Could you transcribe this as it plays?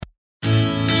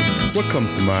What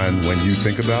comes to mind when you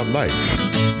think about life?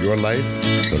 Your life,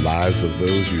 the lives of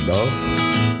those you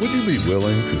love? Would you be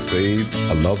willing to save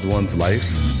a loved one's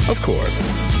life? Of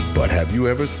course. But have you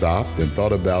ever stopped and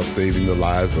thought about saving the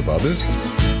lives of others?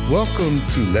 Welcome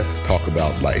to Let's Talk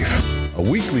About Life, a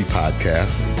weekly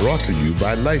podcast brought to you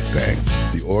by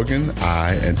LifeBank, the organ,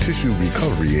 eye, and tissue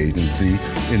recovery agency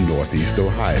in Northeast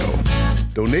Ohio.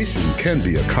 Donation can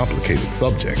be a complicated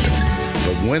subject,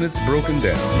 but when it's broken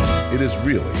down, it is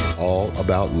really all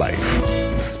about life.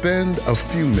 Spend a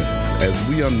few minutes as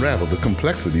we unravel the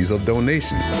complexities of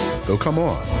donation. So come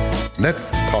on,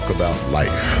 let's talk about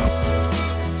life.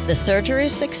 The surgery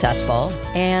is successful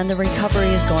and the recovery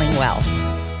is going well.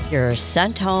 You're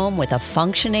sent home with a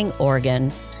functioning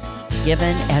organ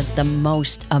given as the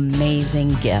most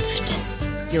amazing gift.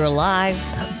 You're alive,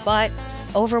 but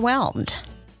overwhelmed.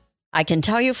 I can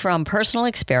tell you from personal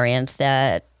experience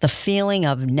that the feeling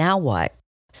of now what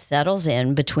settles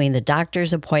in between the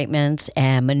doctor's appointments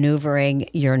and maneuvering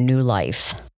your new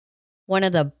life. One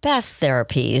of the best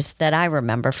therapies that I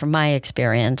remember from my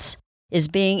experience is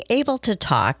being able to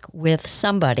talk with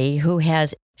somebody who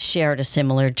has shared a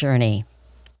similar journey.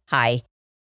 Hi,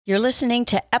 you're listening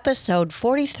to episode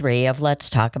 43 of Let's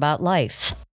Talk About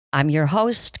Life. I'm your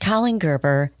host, Colleen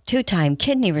Gerber, two-time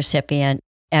kidney recipient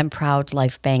and proud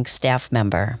LifeBank staff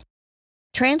member.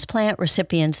 Transplant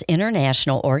Recipients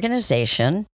International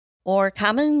Organization, or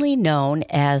commonly known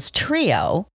as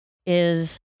TRIO,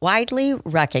 is widely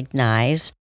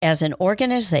recognized as an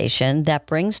organization that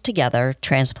brings together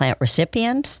transplant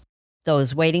recipients,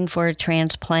 those waiting for a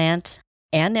transplant,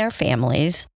 and their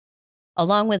families,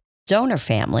 along with donor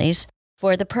families,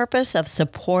 for the purpose of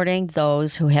supporting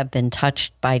those who have been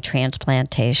touched by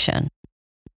transplantation.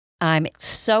 I'm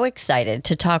so excited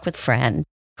to talk with friend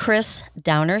Chris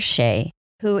Shay-Downer,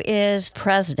 who is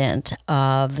president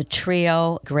of the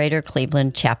TRIO Greater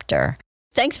Cleveland chapter.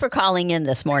 Thanks for calling in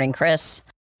this morning, Chris.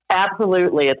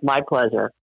 Absolutely. It's my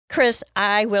pleasure. Chris,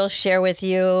 I will share with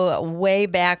you way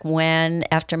back when,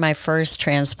 after my first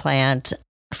transplant,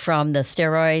 from the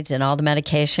steroids and all the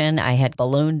medication, I had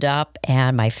ballooned up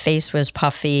and my face was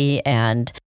puffy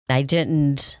and I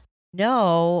didn't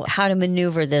know how to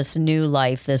maneuver this new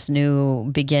life, this new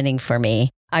beginning for me.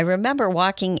 I remember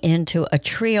walking into a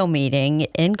TRIO meeting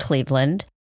in Cleveland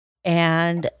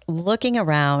and looking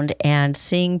around and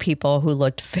seeing people who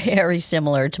looked very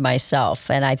similar to myself.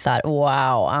 And I thought,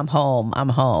 wow, I'm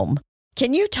home.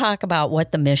 Can you talk about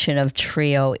what the mission of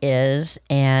TRIO is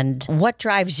and what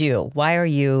drives you? Why are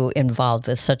you involved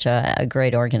with such a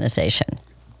great organization?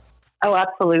 Oh,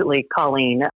 absolutely,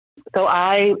 Colleen. So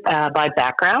I, by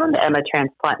background, am a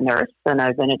transplant nurse, and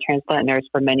I've been a transplant nurse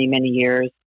for many, many years,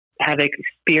 have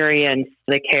experienced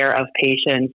the care of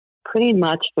patients pretty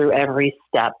much through every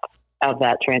step of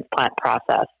that transplant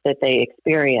process that they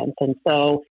experience. And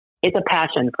so it's a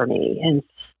passion for me, and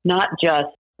not just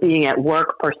being at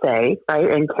work per se, right,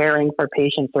 and caring for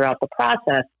patients throughout the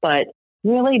process, but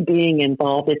really being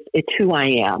involved. It's who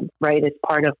I am, right? It's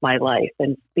part of my life,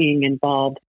 and being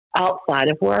involved outside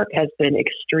of work has been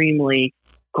extremely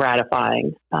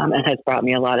gratifying and has brought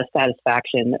me a lot of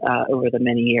satisfaction over the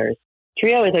many years.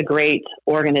 TRIO is a great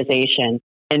organization,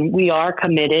 and we are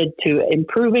committed to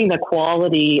improving the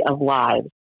quality of lives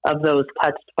of those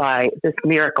touched by this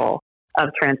miracle of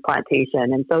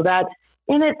transplantation. And so that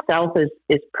in itself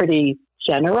is pretty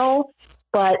general,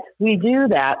 but we do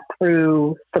that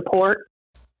through support,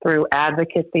 through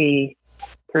advocacy,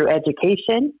 through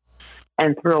education,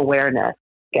 and through awareness.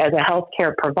 As a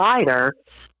healthcare provider,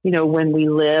 when we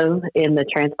live in the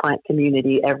transplant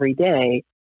community every day,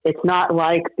 it's not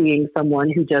like being someone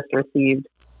who just received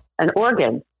an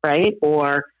organ, right?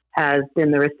 Or has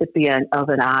been the recipient of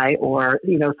an eye or,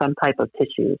 some type of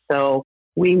tissue. So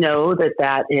we know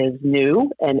that is new,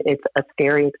 and it's a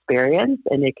scary experience,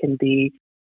 and it can be,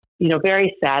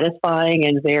 very satisfying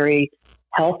and very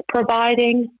health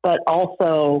providing, but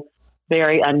also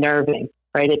very unnerving,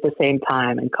 right, at the same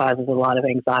time, and causes a lot of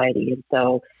anxiety. And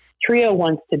so TRIO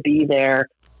wants to be there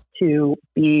to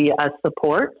be a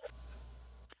support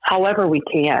however we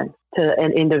can to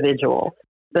an individual.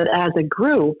 But as a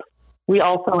group, we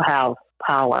also have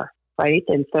power, right?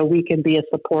 And so we can be a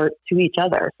support to each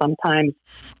other. Sometimes,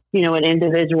 an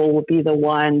individual will be the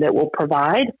one that will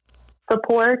provide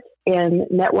support and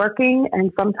networking,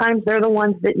 and sometimes they're the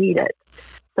ones that need it.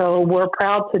 So we're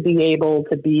proud to be able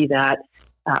to be that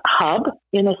hub,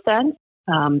 in a sense,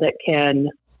 that can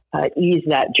ease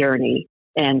that journey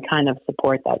and kind of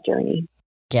support that journey.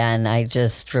 Again, I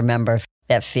just remember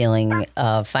that feeling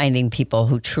of finding people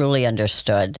who truly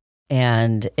understood,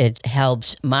 and it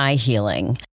helps my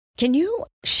healing. Can you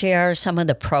share some of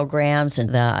the programs and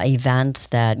the events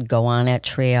that go on at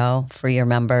TRIO for your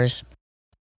members?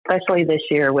 Especially this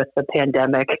year with the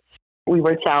pandemic, we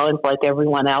were challenged like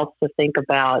everyone else to think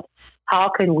about how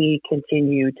can we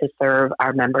continue to serve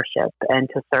our membership and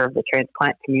to serve the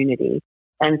transplant community.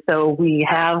 And so we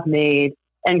have made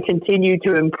and continue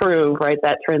to improve, right,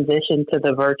 that transition to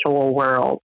the virtual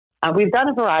world. We've done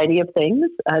a variety of things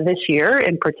this year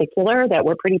in particular that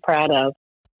we're pretty proud of.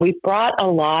 We've brought a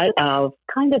lot of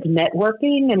kind of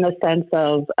networking in the sense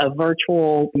of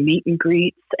virtual meet and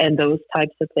greets and those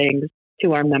types of things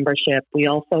to our membership. We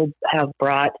also have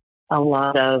brought a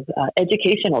lot of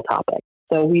educational topics.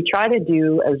 So we try to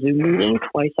do a Zoom meeting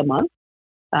twice a month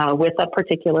with a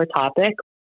particular topic.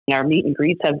 Our meet and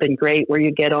greets have been great where you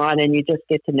get on and you just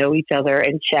get to know each other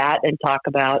and chat and talk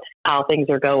about how things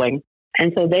are going.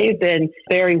 And so they've been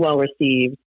very well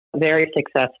received, very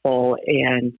successful,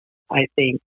 and I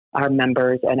think our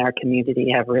members and our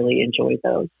community have really enjoyed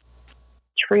those.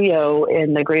 TRIO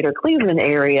in the greater Cleveland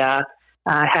area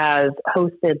has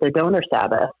hosted the Donor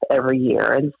Sabbath every year.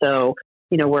 And so,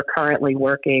 we're currently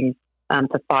working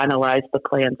to finalize the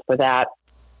plans for that.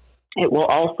 It will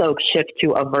also shift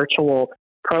to a virtual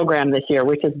program this year,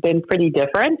 which has been pretty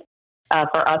different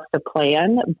for us to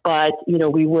plan, but,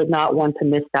 we would not want to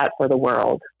miss that for the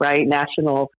world, right?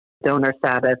 National Donor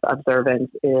Sabbath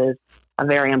observance is a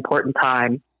very important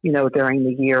time, during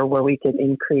the year where we can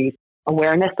increase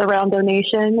awareness around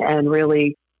donation and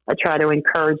really try to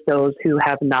encourage those who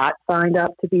have not signed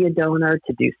up to be a donor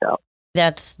to do so.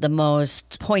 That's the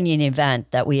most poignant event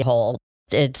that we hold.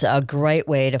 It's a great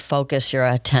way to focus your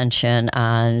attention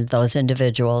on those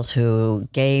individuals who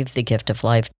gave the gift of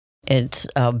life. It's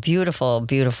a beautiful,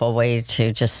 beautiful way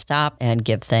to just stop and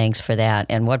give thanks for that.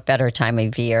 And what better time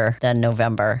of year than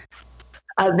November?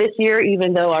 This year,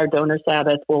 even though our Donor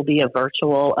Sabbath will be a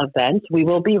virtual event, we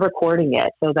will be recording it.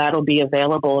 So that'll be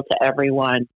available to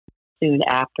everyone soon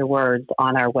afterwards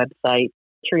on our website,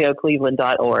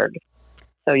 triocleveland.org.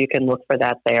 So you can look for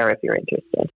that there if you're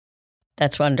interested.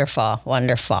 That's wonderful.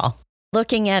 Wonderful.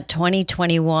 Looking at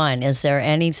 2021, is there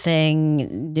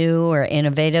anything new or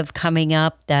innovative coming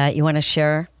up that you want to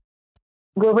share?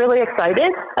 We're really excited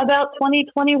about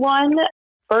 2021.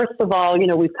 First of all,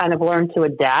 we've kind of learned to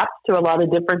adapt to a lot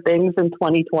of different things in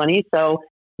 2020. So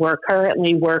we're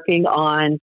currently working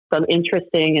on some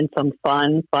interesting and some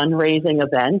fun fundraising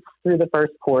events through the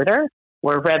first quarter.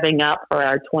 We're revving up for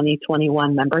our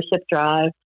 2021 membership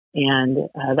drive. And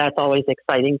that's always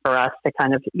exciting for us to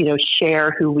kind of,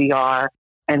 share who we are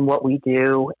and what we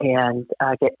do and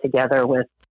get together with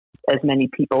as many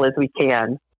people as we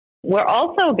can. We're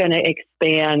also going to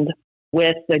expand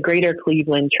with the Greater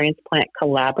Cleveland Transplant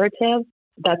Collaborative.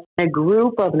 That's a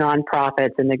group of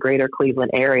nonprofits in the Greater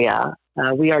Cleveland area.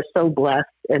 We are so blessed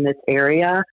in this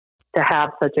area to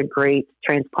have such a great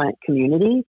transplant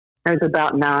community. There's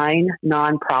about 9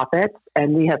 nonprofits,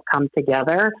 and we have come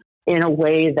together in a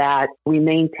way that we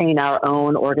maintain our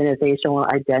own organizational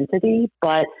identity,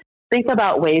 but think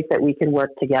about ways that we can work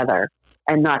together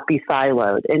and not be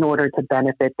siloed in order to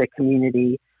benefit the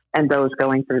community and those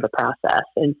going through the process.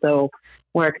 And so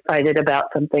we're excited about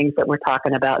some things that we're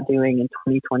talking about doing in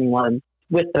 2021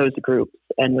 with those groups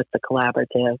and with the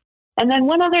collaborative. And then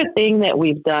one other thing that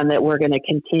we've done that we're going to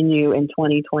continue in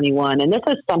 2021, and this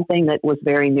is something that was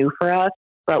very new for us,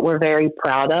 but we're very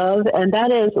proud of, and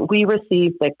that is we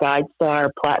received the GuideStar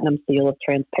Platinum Seal of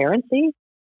Transparency.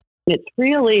 It's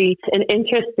really an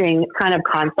interesting kind of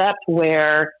concept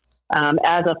where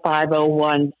as a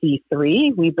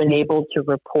 501c3, we've been able to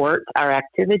report our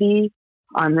activity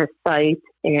on this site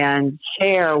and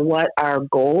share what our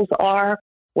goals are,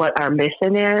 what our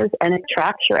mission is, and it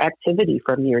tracks your activity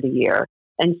from year to year.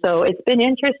 And so it's been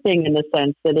interesting in the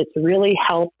sense that it's really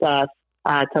helped us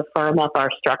to firm up our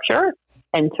structure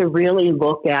and to really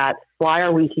look at why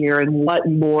are we here and what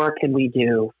more can we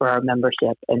do for our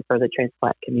membership and for the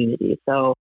transplant community.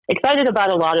 So excited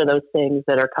about a lot of those things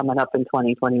that are coming up in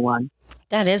 2021.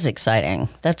 That is exciting.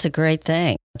 That's a great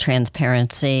thing.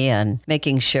 Transparency and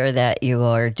making sure that you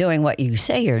are doing what you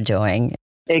say you're doing.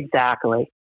 Exactly.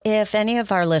 If any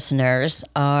of our listeners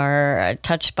are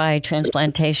touched by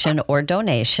transplantation or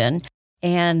donation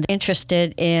and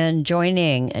interested in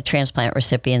joining Transplant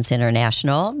Recipients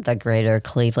International, the Greater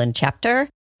Cleveland chapter,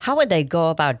 how would they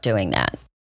go about doing that?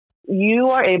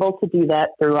 You are able to do that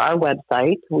through our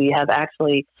website. We have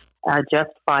actually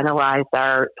just finalized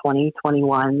our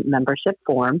 2021 membership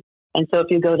form. And so if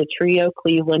you go to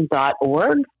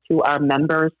triocleveland.org to our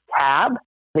members tab,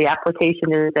 The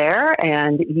application is there,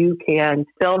 and you can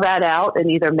fill that out and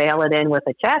either mail it in with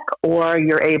a check, or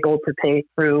you're able to pay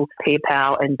through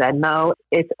PayPal and Venmo.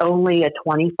 It's only a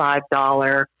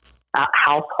 $25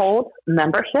 household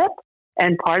membership.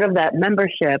 And part of that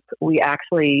membership, we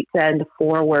actually send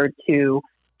forward to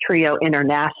Trio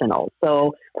International.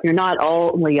 So you're not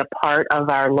only a part of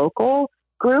our local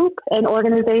group and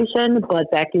organization, but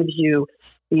that gives you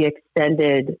the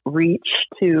extended reach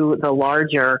to the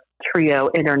larger Trio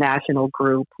International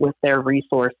group with their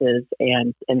resources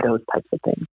and those types of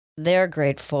things. They're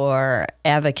great for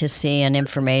advocacy and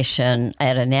information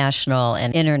at a national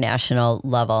and international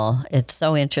level. It's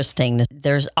so interesting.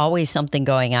 There's always something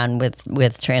going on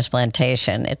with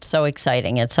transplantation. It's so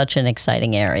exciting. It's such an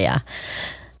exciting area.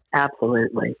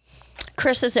 Absolutely.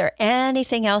 Chris, is there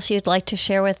anything else you'd like to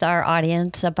share with our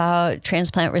audience about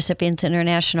Transplant Recipients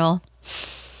International?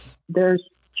 There's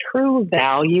true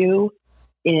value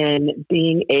in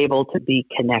being able to be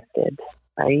connected,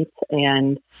 right?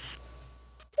 And,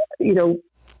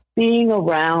 being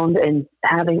around and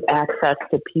having access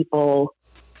to people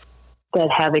that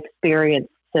have experienced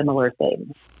similar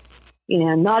things.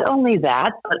 And not only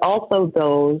that, but also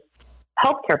those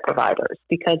healthcare providers,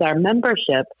 because our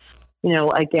membership,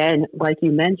 again, like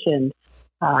you mentioned,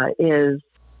 is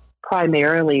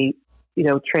primarily,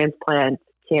 transplant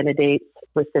candidates,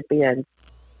 recipients,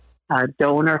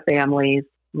 donor families,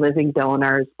 living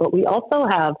donors, but we also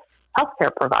have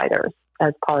healthcare providers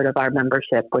as part of our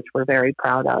membership, which we're very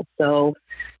proud of. So,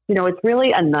 it's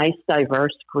really a nice,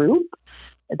 diverse group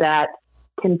that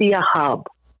can be a hub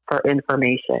for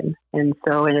information. And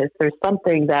so if there's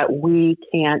something that we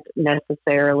can't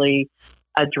necessarily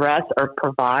address or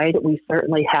provide, we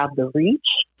certainly have the reach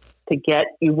to get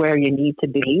you where you need to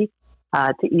be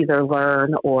to either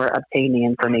learn or obtain the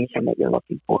information that you're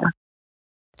looking for.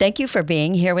 Thank you for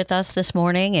being here with us this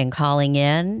morning and calling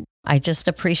in. I just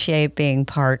appreciate being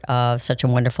part of such a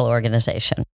wonderful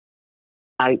organization.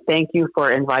 I thank you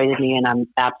for inviting me, and I'm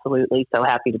absolutely so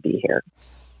happy to be here.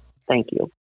 Thank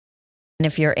you. And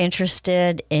if you're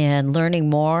interested in learning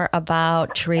more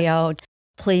about TRIO,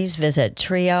 please visit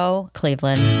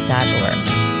triocleveland.org.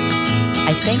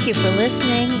 I thank you for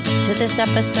listening to this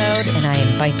episode, and I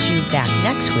invite you back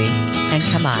next week. And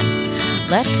come on,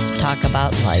 let's talk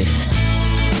about life.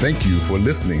 Thank you for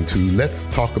listening to Let's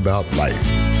Talk About Life.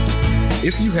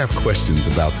 If you have questions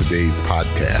about today's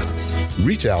podcast,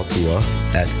 reach out to us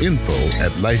at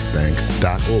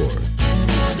info@lifebank.org.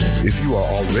 If you are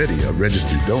already a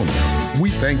registered donor, we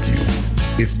thank you.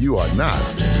 If you are not,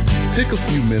 take a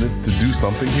few minutes to do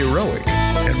something heroic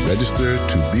and register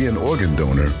to be an organ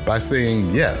donor by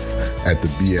saying yes at the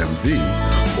BMV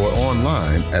or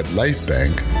online at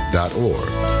lifebank.org.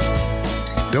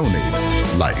 Donate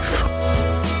life.